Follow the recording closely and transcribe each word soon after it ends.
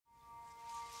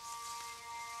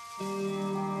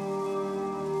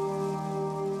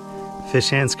Fish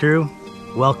Hands crew,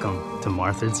 welcome to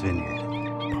Martha's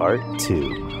Vineyard, Part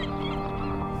 2.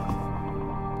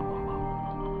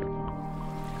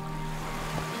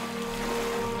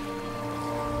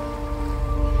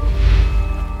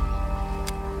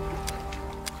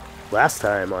 Last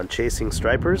time on Chasing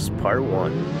Stripers, Part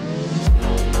 1.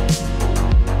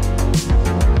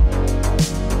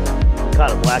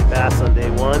 Caught a black bass on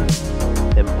day 1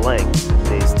 and blank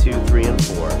days 2, 3, and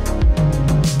 4.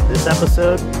 This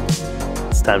episode,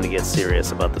 it's time to get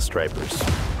serious about the stripers.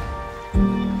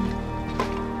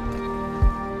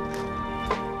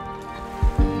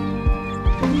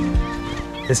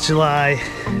 It's July,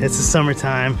 it's the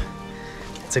summertime.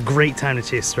 It's a great time to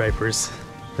chase stripers.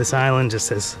 This island just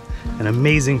has an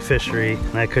amazing fishery,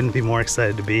 and I couldn't be more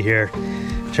excited to be here.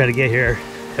 Try to get here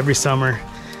every summer,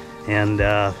 and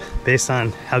based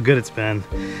on how good it's been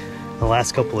the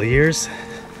last couple of years,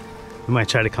 we might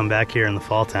try to come back here in the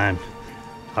fall time.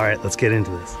 All right, let's get into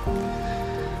this.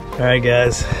 All right,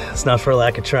 guys, it's not for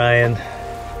lack of trying.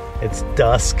 It's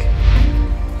dusk.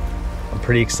 I'm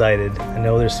pretty excited. I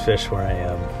know there's fish where I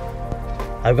am.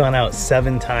 I've gone out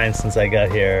 7 times since I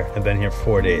got here. I've been here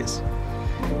 4 days.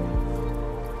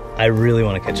 I really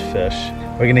want to catch a fish.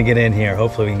 We're gonna get in here.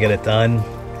 Hopefully we can get it done.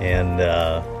 And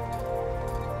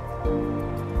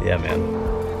yeah, man.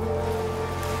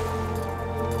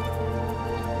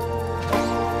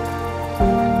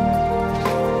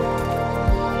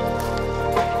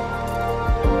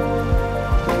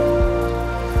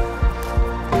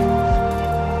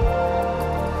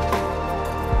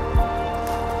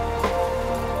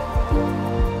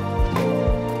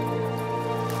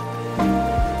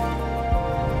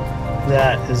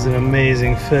 That is an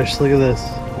amazing fish. Look at this.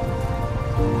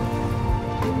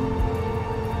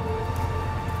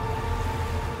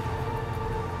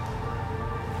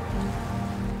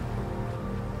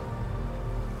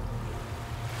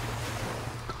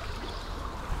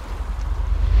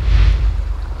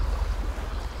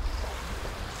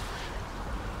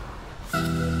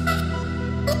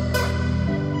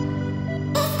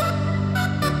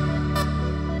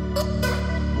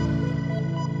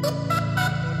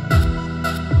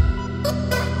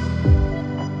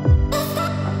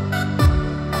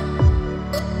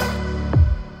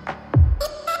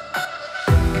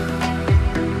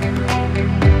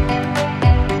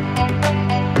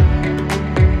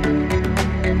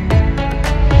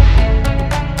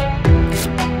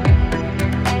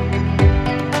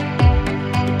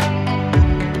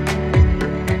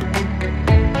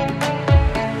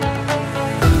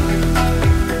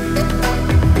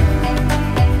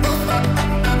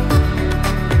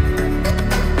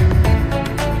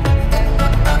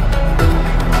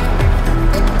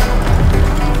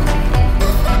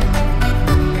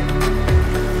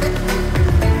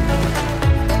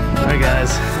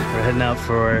 Heading out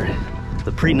for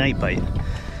the pre-night bite.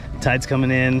 Tide's coming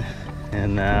in,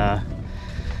 and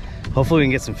hopefully we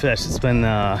can get some fish. It's been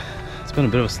a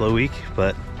bit of a slow week,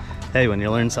 but hey, when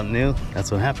you learn something new, that's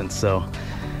what happens. So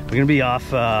we're gonna be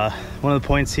off one of the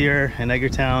points here in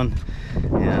Edgartown,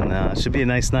 and it should be a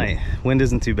nice night. Wind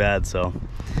isn't too bad, so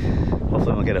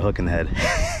hopefully we'll get a hook in the head.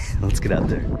 Let's get out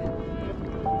there.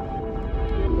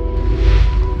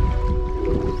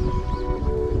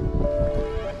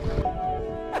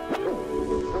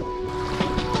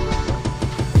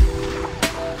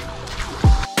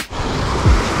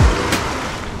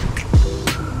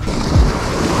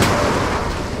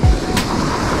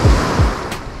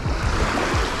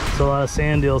 A lot of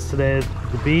sand deals today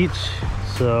at the beach,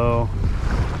 so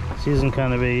it's using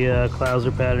kind of a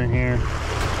clouser pattern here.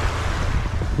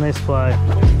 Nice fly.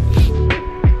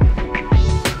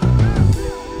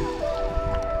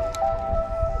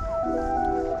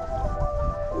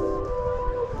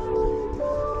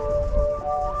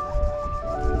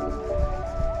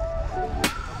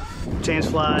 Changed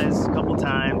flies a couple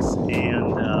times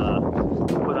and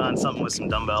put on something with some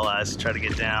dumbbell eyes to try to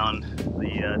get down.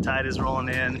 The tide is rolling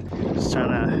in. Just trying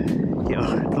to get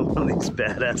one of these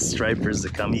badass stripers to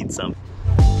come eat some.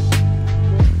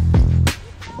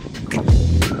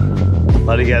 A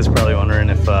lot of you guys are probably wondering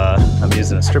if I'm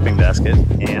using a stripping basket,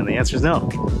 and the answer is no.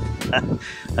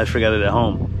 I forgot it at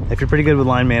home. If you're pretty good with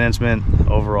line management,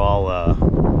 overall,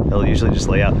 they'll usually just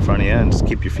lay out in front of you and just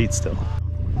keep your feet still.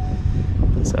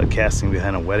 It's out casting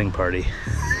behind a wedding party.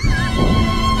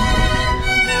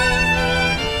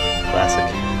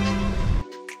 Classic.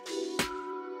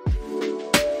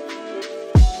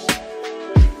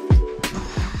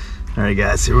 All right,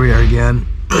 guys, here we are again.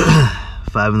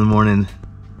 5 in the morning.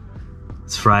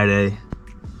 It's Friday.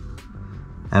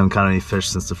 I haven't caught any fish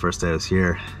since the first day I was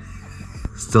here.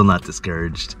 Still not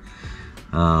discouraged.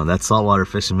 That's saltwater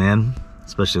fishing, man,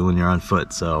 especially when you're on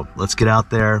foot. So let's get out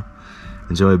there,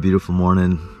 enjoy a beautiful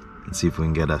morning, and see if we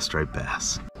can get a striped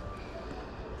bass.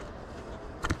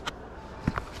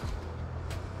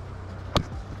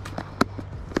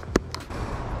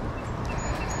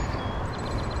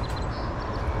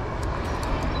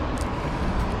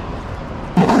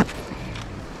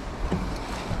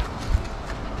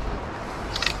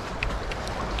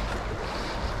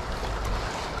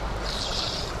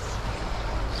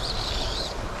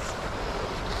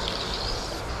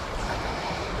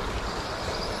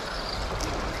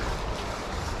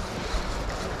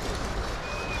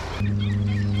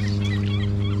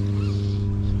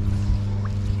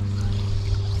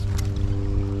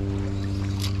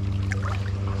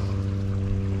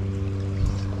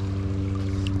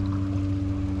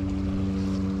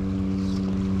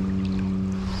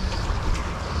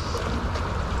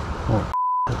 Oh,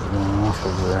 that's going off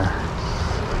over there.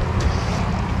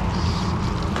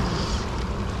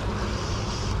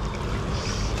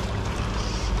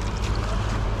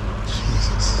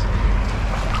 Jesus.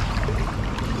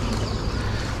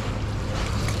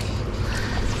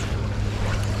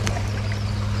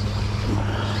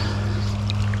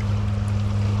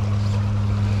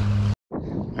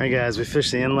 All right, guys, we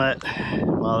fished the inlet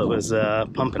while it was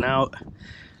pumping out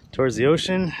towards the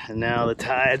ocean, and now the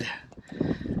tide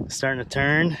is starting to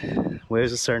turn.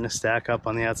 Waves are starting to stack up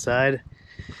on the outside,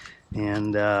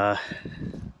 and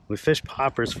we fished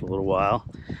poppers for a little while.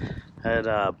 Had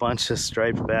a bunch of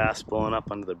striped bass blowing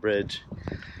up under the bridge.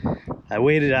 I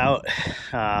waded out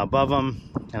above them,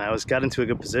 and I got into a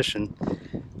good position,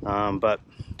 but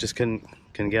just couldn't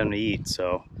get them to eat.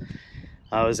 So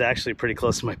I was actually pretty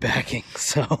close to my backing,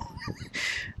 so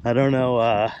I don't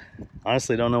know,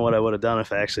 honestly don't know what I would have done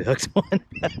if I actually hooked one.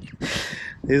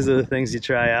 These are the things you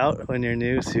try out when you're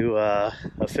new to a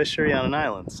fishery on an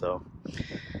island. So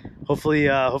hopefully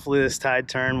this tide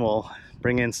turn will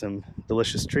bring in some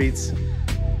delicious treats.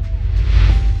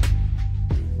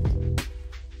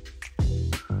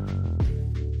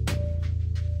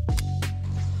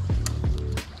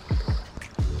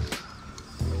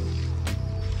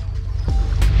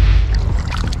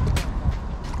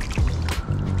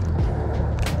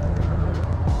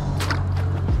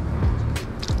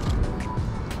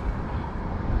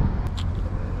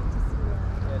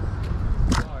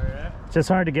 It's just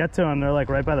hard to get to them. They're like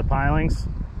right by the pilings,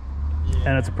 yeah.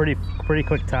 And it's a pretty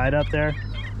quick tide up there.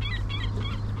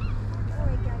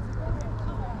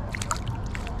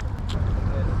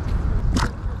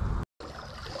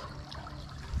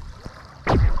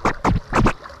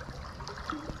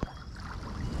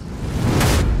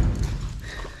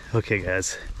 Okay,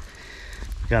 guys,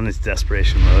 we got into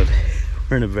desperation mode.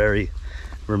 We're in a very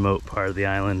remote part of the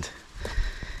island.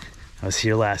 I was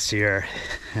here last year,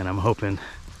 and I'm hoping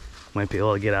might be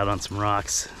able to get out on some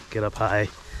rocks, get up high,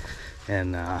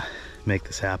 and make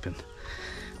this happen.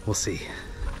 We'll see.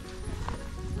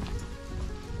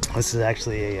 This is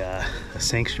actually a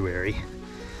sanctuary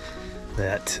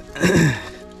that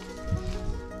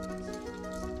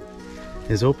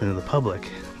is open to the public,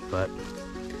 but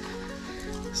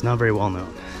it's not very well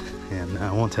known. And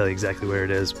I won't tell you exactly where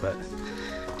it is, but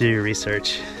do your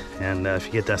research. And if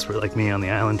you get desperate like me on the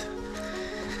island,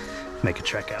 make a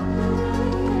trek out.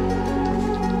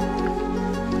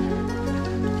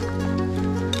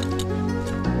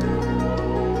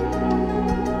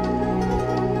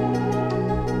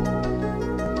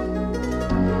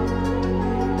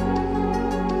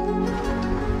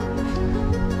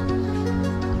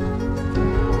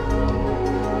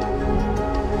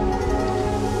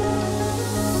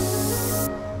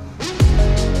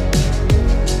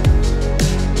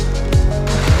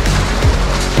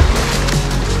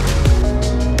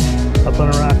 Up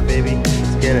on a rock, baby.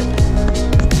 Let's get it.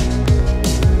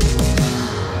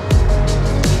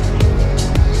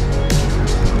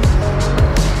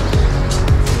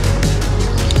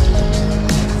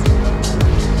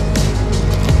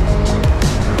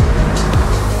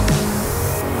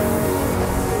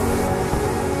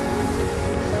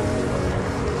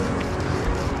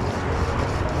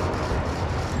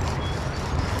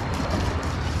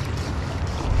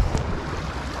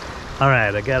 All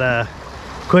right, I got a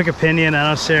quick opinion. I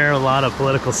don't share a lot of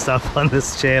political stuff on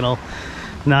this channel.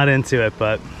 Not into it,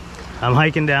 but I'm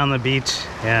hiking down the beach,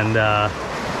 and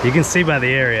you can see by the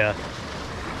area,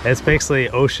 it's basically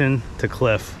ocean to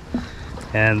cliff.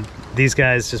 And these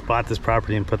guys just bought this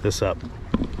property and put this up.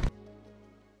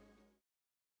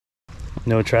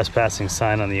 No trespassing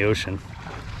sign on the ocean.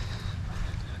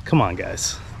 Come on,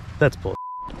 guys. That's bull.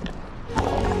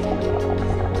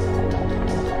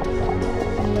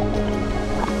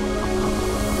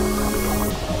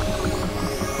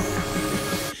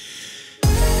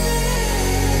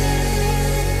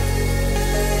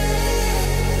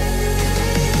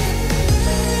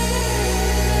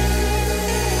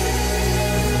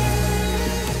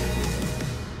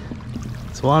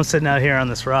 So while I'm sitting out here on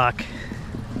this rock,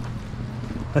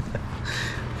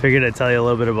 figured I'd tell you a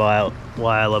little bit about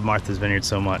why I love Martha's Vineyard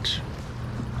so much.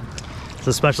 It's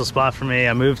a special spot for me.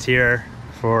 I moved here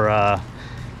for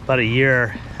about a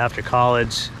year after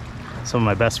college. Some of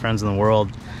my best friends in the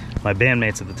world, my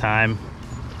bandmates at the time.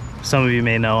 Some of you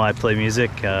may know I play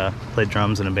music, played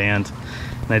drums in a band,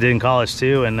 and I did in college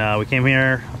too. And we came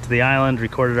here to the island,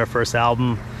 recorded our first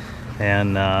album,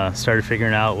 and started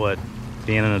figuring out what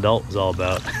being an adult was all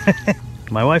about.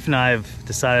 My wife and I have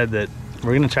decided that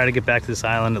we're gonna try to get back to this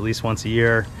island at least once a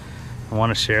year. I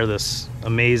want to share this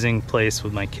amazing place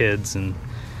with my kids, and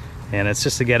it's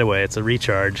just a getaway. It's a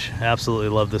recharge. I absolutely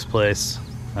love this place.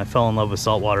 I fell in love with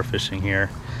saltwater fishing here,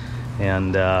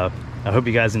 and I hope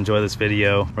you guys enjoy this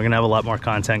video. We're gonna have a lot more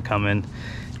content coming,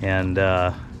 and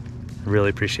I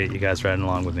really appreciate you guys riding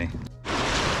along with me.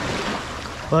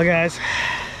 Well guys,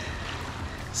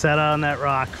 sat out on that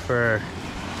rock for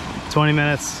 20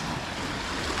 minutes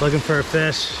looking for a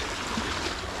fish.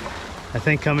 I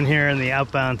think coming here in the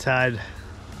outbound tide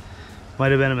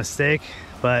might have been a mistake,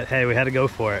 but hey, we had to go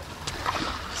for it.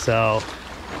 So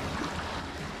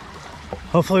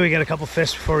hopefully we get a couple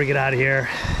fish before we get out of here.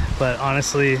 But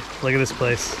honestly, look at this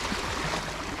place.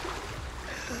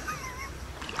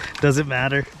 Doesn't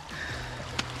matter.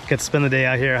 Get to spend the day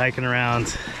out here hiking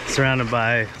around, surrounded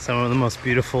by some of the most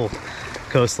beautiful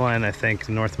coastline I think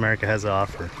North America has to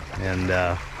offer. And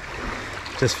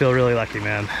just feel really lucky,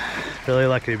 man. Really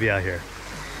lucky to be out here.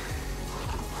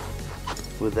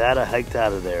 With that, I hiked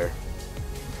out of there.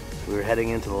 We were heading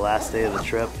into the last day of the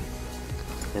trip,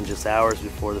 and just hours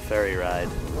before the ferry ride,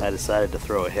 I decided to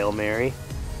throw a Hail Mary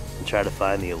and try to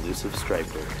find the elusive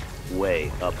striper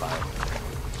way up island.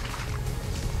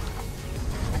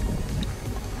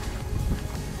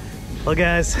 Well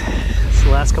guys, it's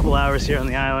the last couple hours here on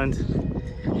the island.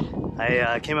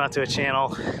 I came out to a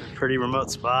channel, pretty remote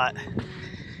spot,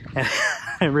 and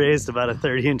I raised about a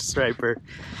 30-inch striper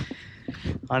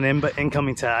on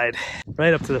incoming tide,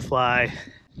 right up to the fly,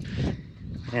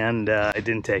 and I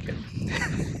didn't take it.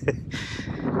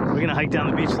 We're gonna hike down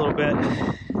the beach a little bit,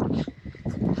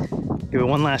 give it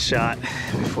one last shot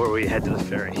before we head to the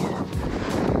ferry.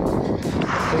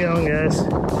 We're going, guys.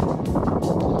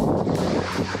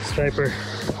 Striper.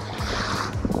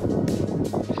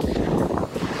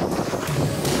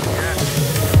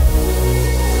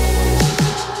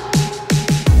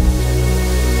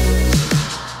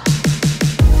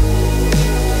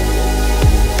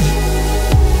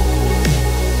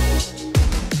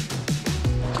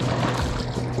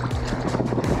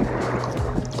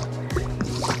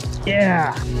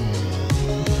 Yeah.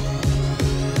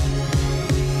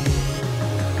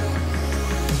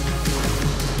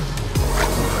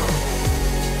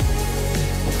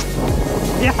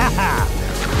 Yeah!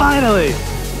 Finally!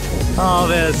 Oh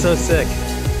man, it's so sick.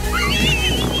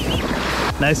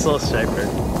 Nice little striper.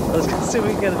 I was gonna see if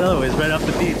we can get another one. It's right off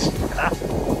the beach.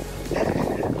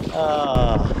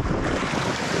 Oh.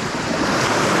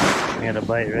 We got a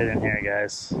bite right in here,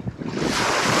 guys.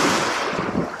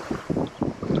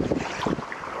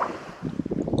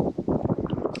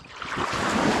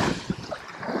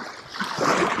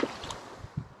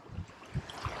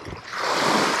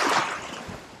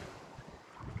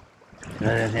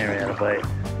 Right in here, we had a bite.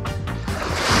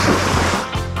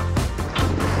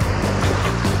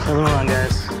 Another one on,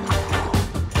 guys.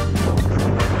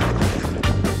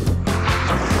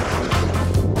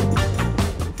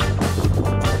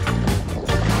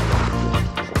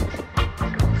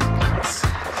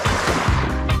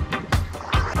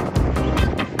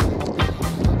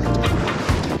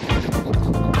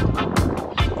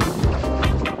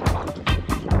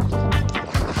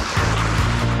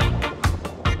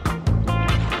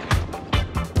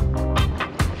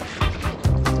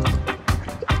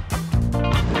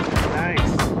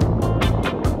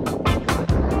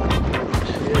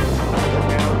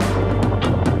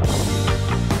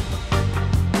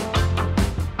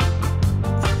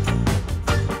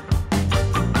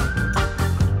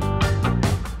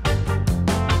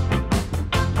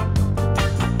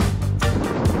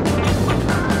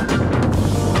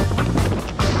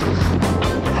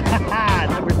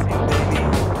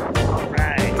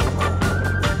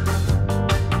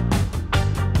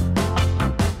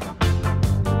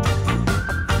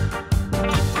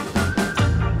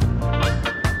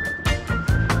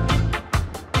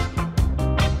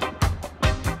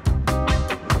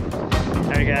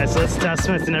 Guys, so that's a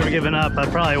testament to never giving up. I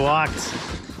probably walked,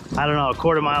 I don't know, a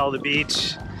quarter mile of the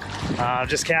beach,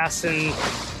 just casting,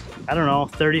 I don't know,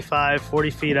 35, 40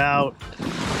 feet out,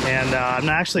 And I'm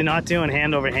actually not doing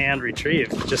hand over hand retrieve,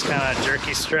 just kind of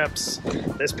jerky strips.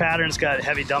 This pattern's got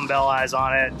heavy dumbbell eyes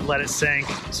on it. Let it sink,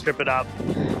 strip it up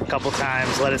a couple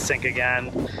times, let it sink again.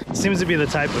 It seems to be the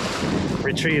type of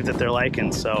retrieve that they're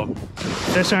liking. So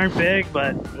fish aren't big,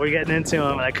 but we're getting into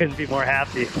them, and I couldn't be more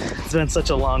happy. It's been such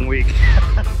a long week.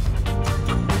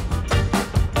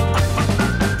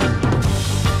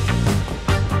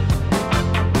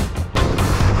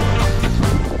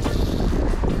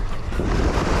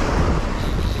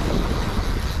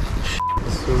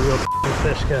 Real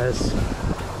fish, guys.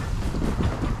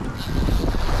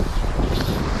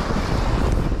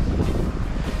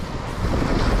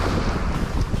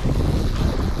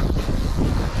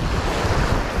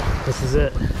 This is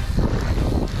it.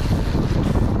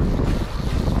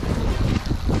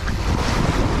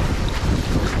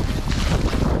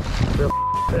 Real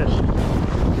fish.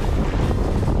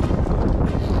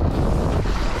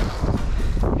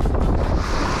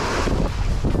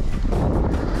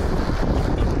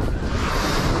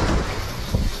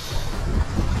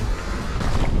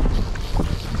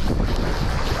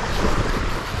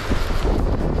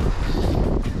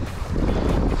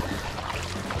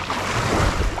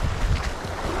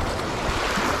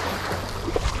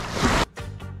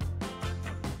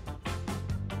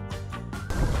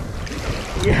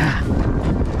 Yeah.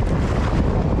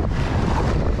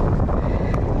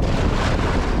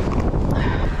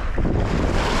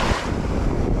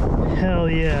 Hell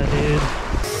yeah, dude.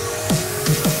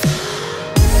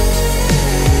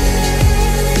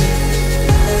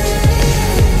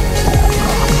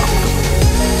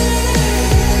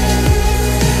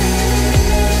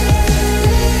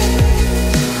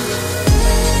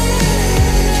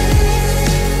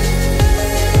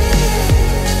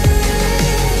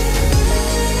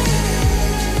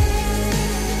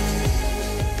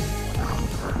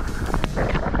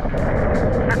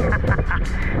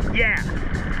 Yeah.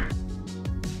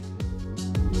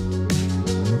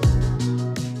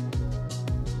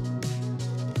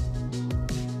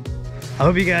 I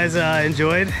hope you guys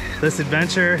enjoyed this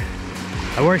adventure.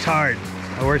 I worked hard.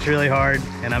 I worked really hard,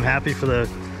 and I'm happy for the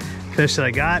fish that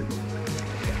I got,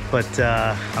 but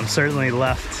I'm certainly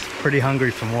left pretty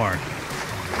hungry for more.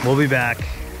 We'll be back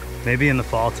maybe in the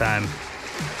fall time.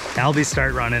 Albies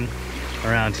start running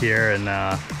around here,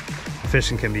 and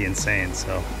fishing can be insane,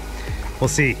 so we'll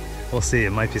see. We'll see.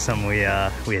 It might be something we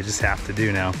just have to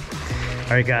do now.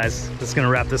 All right, guys, that's gonna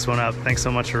wrap this one up. Thanks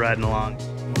so much for riding along.